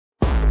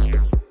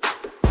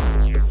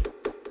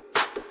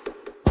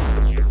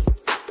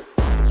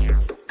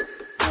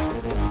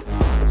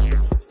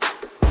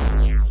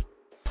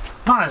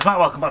Hi, it's Matt,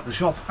 welcome back to the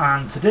shop,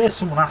 and today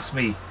someone asked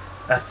me,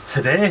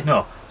 sent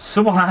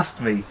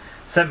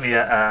me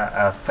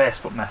a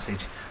Facebook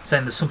message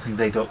saying there's something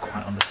they don't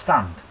quite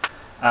understand.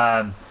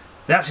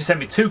 They actually sent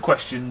me two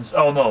questions.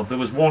 Oh no, there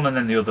was one and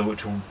then the other,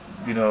 which were,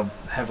 you know,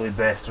 heavily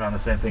based around the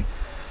same thing.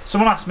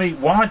 Someone asked me,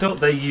 why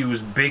don't they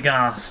use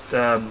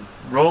big-assed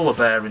roller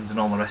bearings and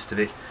all the rest of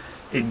it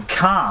in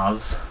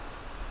cars?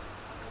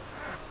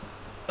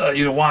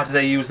 You know, why do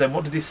they use them?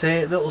 What did he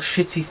say? Little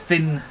shitty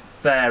thin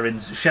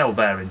bearings, shell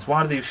bearings.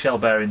 Why do they use shell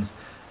bearings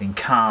in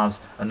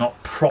cars and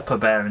not proper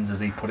bearings, as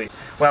he put it?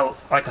 Well,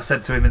 like I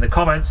said to him in the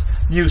comments,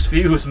 news for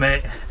you,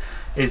 mate,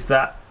 is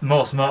that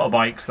most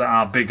motorbikes that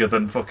are bigger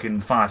than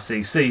fucking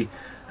 5cc,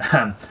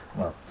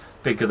 well,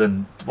 bigger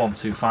than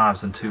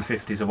 125s and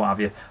 250s or what have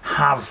you,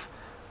 have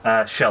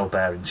shell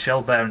bearings.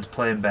 Shell bearings,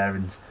 plain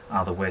bearings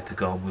are the way to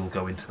go. We'll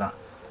go into that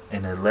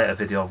in a later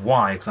video of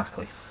why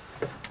exactly.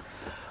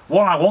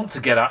 What I want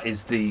to get at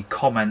is the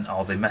comment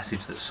or the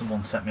message that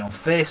someone sent me on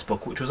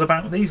Facebook, which was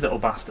about these little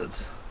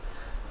bastards.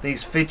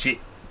 These Fidget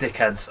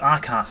dickheads. I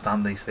can't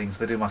stand these things.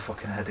 They do my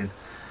fucking head in.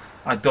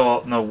 I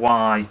don't know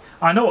why.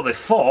 I know what they're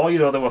for. You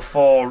know, they were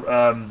for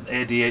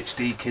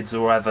ADHD kids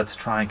or whatever, to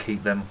try and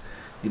keep them,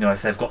 you know,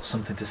 if they've got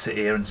something to sit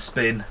here and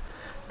spin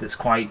that's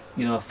quite,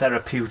 you know,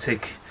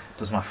 therapeutic.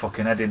 Does my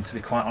fucking head in, to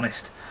be quite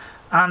honest.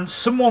 And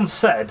someone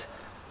said,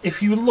 if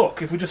you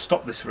look, if we just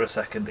stop this for a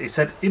second, he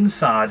said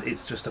inside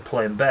it's just a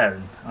plain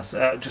bearing,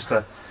 just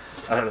a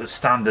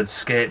standard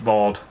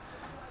skateboard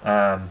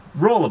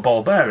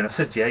rollerball bearing. I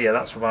said, yeah,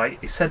 that's right.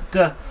 He said,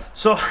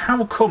 so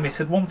how come, he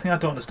said, one thing I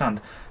don't understand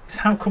is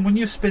how come when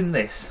you spin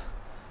this,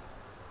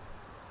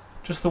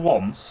 just the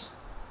once,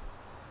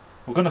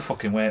 we're going to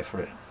fucking wait for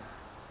it.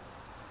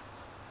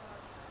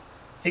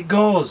 It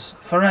goes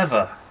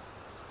forever.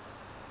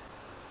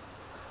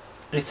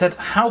 He said,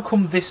 how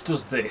come this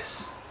does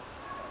this?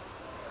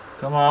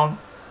 Come on.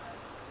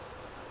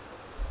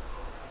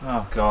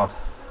 Oh God.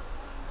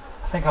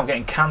 I think I'm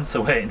getting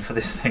cancer waiting for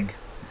this thing.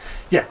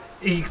 Yeah,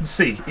 you can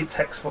see it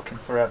takes fucking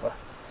forever.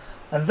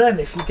 And then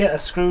if you get a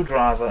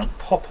screwdriver and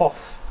pop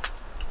off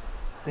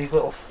these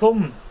little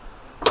thumb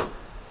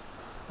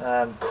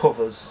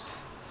covers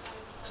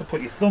to put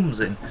your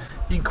thumbs in,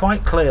 you can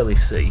quite clearly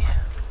see.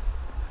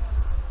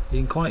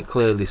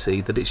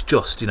 That it's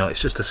just, you know,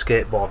 it's just a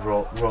skateboard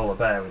roller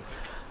bearing.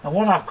 And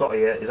what I've got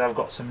here is I've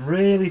got some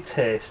really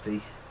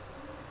tasty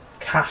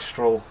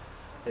Castrol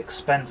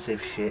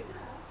expensive shit.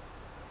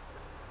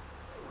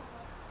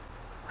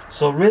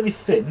 So really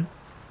thin.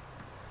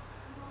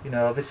 You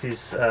know, this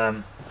is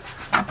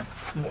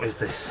what is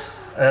this?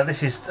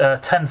 This is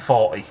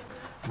 1040.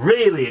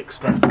 Really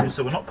expensive,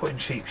 so we're not putting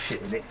cheap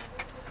shit in it.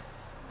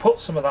 Put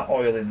some of that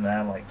oil in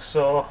there like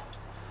so.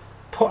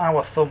 Put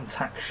our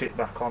thumbtack shit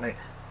back on it.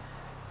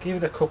 Give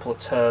it a couple of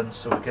turns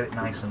so we get it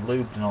nice and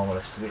lubed and all the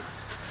rest of it.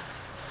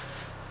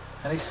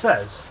 And he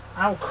says,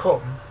 how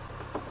come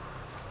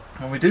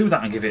when we do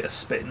that and give it a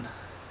spin,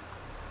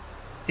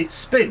 it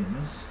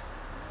spins,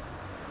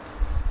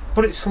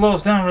 but it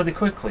slows down really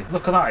quickly.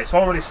 Look at that, it's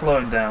already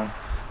slowing down.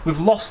 We've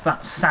lost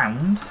that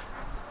sound.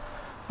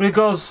 But he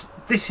goes,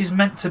 this is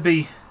meant to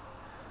be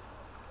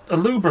a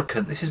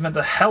lubricant. This is meant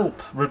to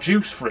help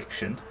reduce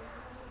friction.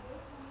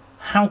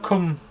 How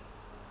come,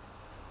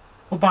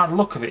 well, by the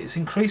look of it, it's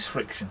increased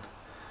friction.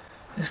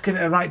 Let's give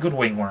it a right good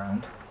wing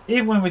round.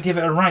 Even when we give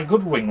it a right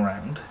good wing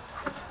round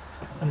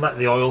and let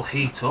the oil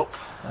heat up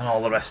and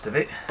all the rest of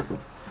it,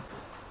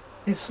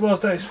 it slows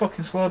down. It's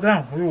fucking slowed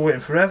down. We were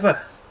waiting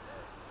forever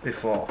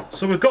before.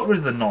 So we've got rid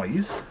of the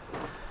noise.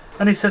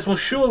 And he says, well,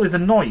 surely the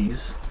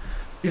noise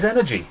is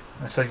energy.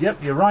 I said,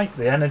 yep, you're right,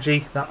 the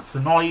energy, that's the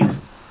noise.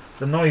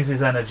 The noise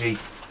is energy.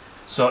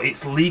 So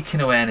it's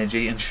leaking away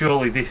energy, and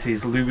surely this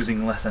is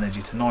losing less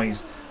energy to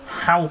noise.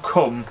 How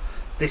come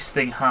this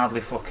thing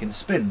hardly fucking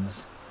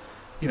spins?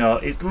 You know,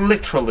 it's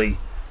literally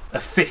a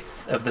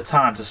fifth of the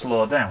time to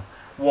slow down.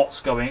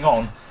 What's going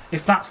on?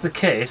 If that's the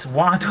case,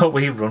 why don't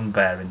we run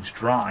bearings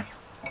dry?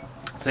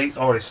 See, it's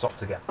already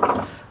stopped again.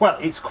 Well,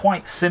 it's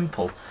quite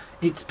simple.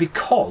 It's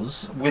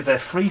because with a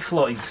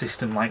free-floating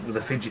system like with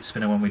a fidget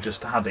spinner when we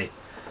just had it,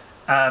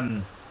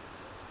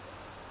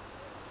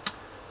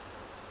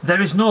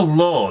 there is no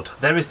load.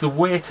 There is the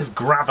weight of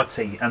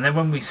gravity, and then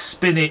when we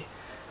spin it,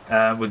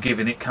 we're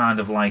giving it kind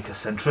of like a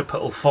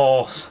centripetal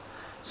force,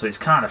 so it's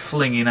kind of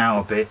flinging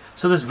out a bit.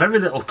 So there's very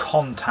little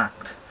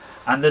contact.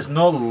 And there's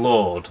no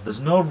load,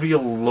 there's no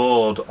real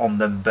load on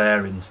them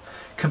bearings.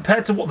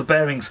 Compared to what the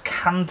bearings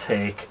can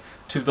take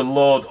to the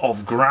load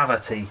of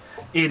gravity,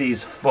 it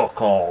is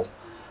fuck all.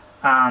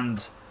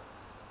 And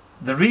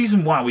the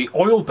reason why we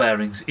oil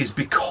bearings is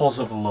because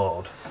of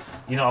load.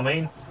 You know what I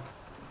mean?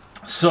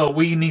 So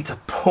we need to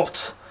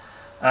put,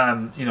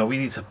 you know, we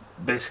need to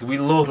basically, we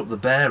load up the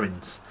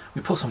bearings.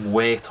 We put some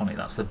weight on it,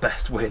 that's the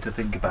best way to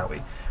think about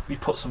it. We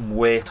put some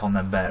weight on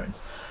them bearings.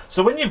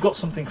 So when you've got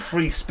something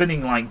free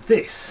spinning like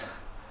this,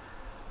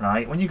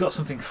 right, when you've got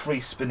something free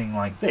spinning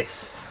like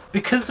this,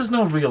 because there's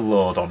no real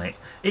load on it,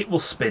 it will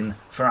spin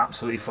for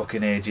absolutely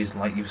fucking ages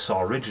like you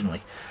saw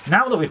originally.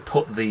 Now that we've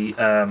put the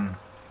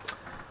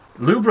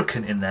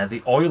lubricant in there,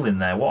 the oil in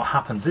there, what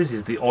happens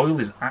is the oil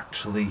is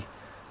actually,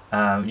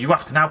 you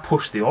have to now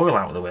push the oil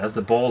out of the way. As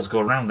the balls go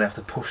around, they have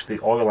to push the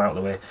oil out of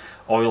the way.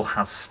 Oil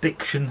has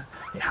stiction,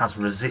 it has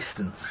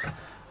resistance,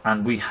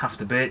 and we have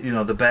to,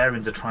 the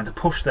bearings are trying to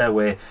push their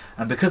way,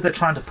 and because they're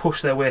trying to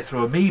push their way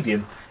through a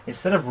medium,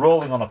 instead of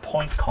rolling on a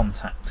point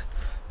contact,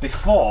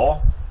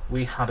 before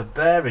we had a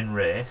bearing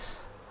race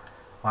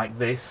like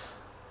this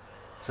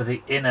for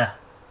the inner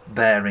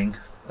bearing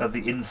of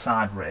the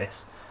inside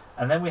race,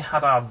 and then we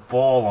had our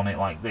ball on it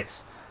like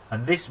this,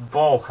 and this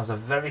ball has a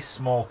very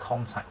small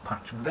contact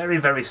patch, very,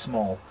 very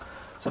small.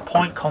 It's a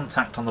point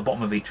contact on the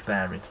bottom of each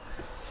bearing.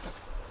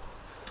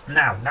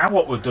 Now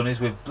what we've done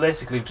is we've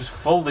basically just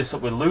filled this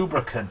up with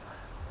lubricant,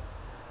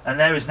 and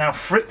there is now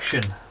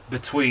friction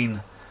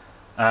between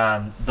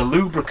the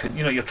lubricant.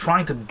 You're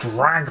trying to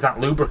drag that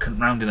lubricant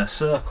round in a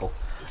circle,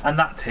 and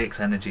that takes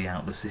energy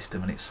out of the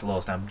system and it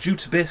slows down due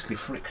to basically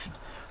friction.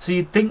 So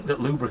you'd think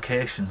that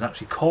lubrications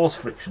actually cause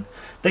friction.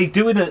 They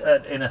do it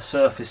in a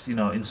surface,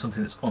 in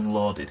something that's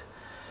unloaded.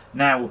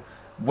 Now,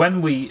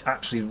 when we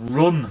actually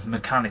run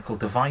mechanical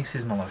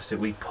devices and all that,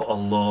 we put a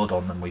load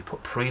on them. We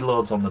put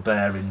preloads on the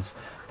bearings.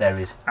 There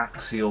is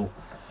axial,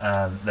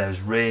 there's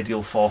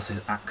radial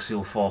forces,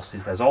 axial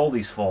forces. There's all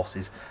these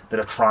forces that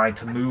are trying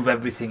to move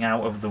everything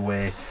out of the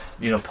way.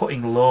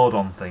 Putting load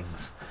on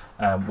things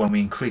when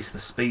we increase the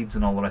speeds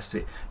and all the rest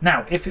of it.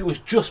 Now, if it was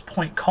just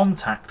point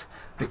contact,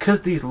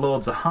 because these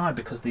loads are high,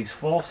 because these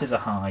forces are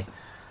high,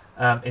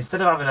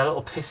 instead of having a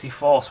little pissy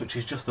force, which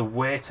is just the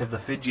weight of the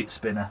fidget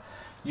spinner,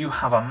 you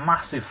have a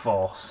massive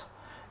force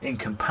in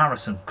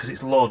comparison because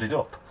it's loaded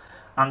up.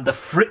 And the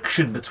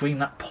friction between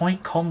that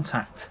point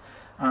contact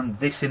and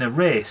this in a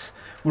race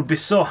would be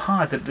so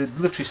high that it would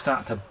literally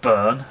start to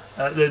burn,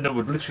 it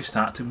would literally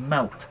start to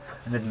melt,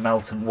 and they'd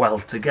melt and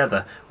weld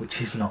together,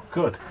 which is not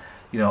good.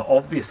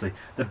 Obviously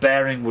the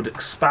bearing would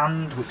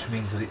expand, which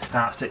means that it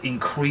starts to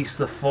increase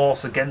the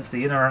force against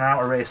the inner and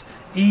outer race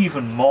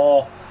even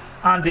more,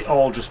 and it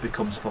all just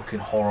becomes fucking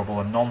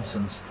horrible and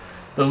nonsense.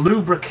 The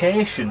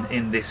lubrication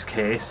in this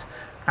case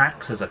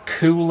acts as a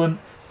coolant.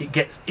 It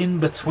gets in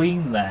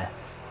between there,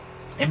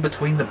 in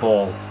between the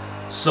ball.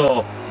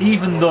 So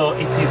even though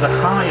it is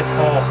a higher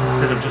force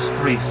instead of just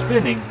free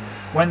spinning,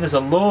 when there's a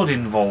load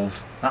involved,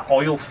 that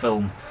oil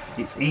film,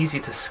 it's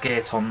easier to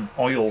skate on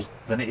oil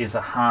than it is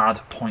a hard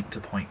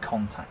point-to-point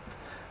contact.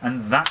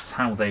 And that's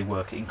how they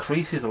work. It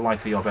increases the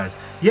life of your bearings.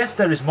 Yes,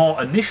 there is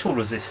more initial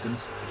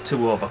resistance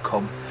to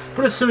overcome,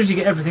 but as soon as you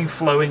get everything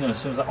flowing, and as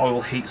soon as that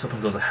oil heats up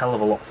and goes a hell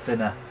of a lot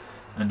thinner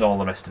and all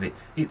the rest of it,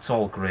 it's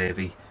all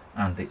gravy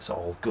and it's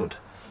all good.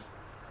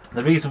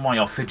 The reason why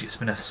your fidget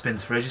spinner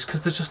spins for ages is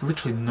because there's just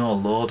literally no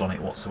load on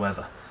it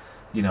whatsoever.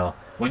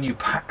 When you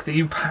pack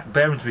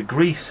bearings with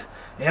grease,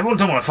 everyone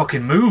don't want to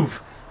fucking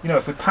move.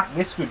 If we pack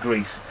this with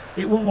grease,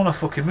 it won't want to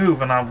fucking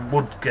move, and I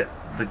would get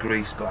the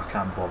grease, but I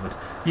can't be bothered.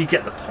 You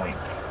get the point.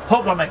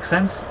 Hope that makes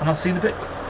sense, and I'll see you in a bit.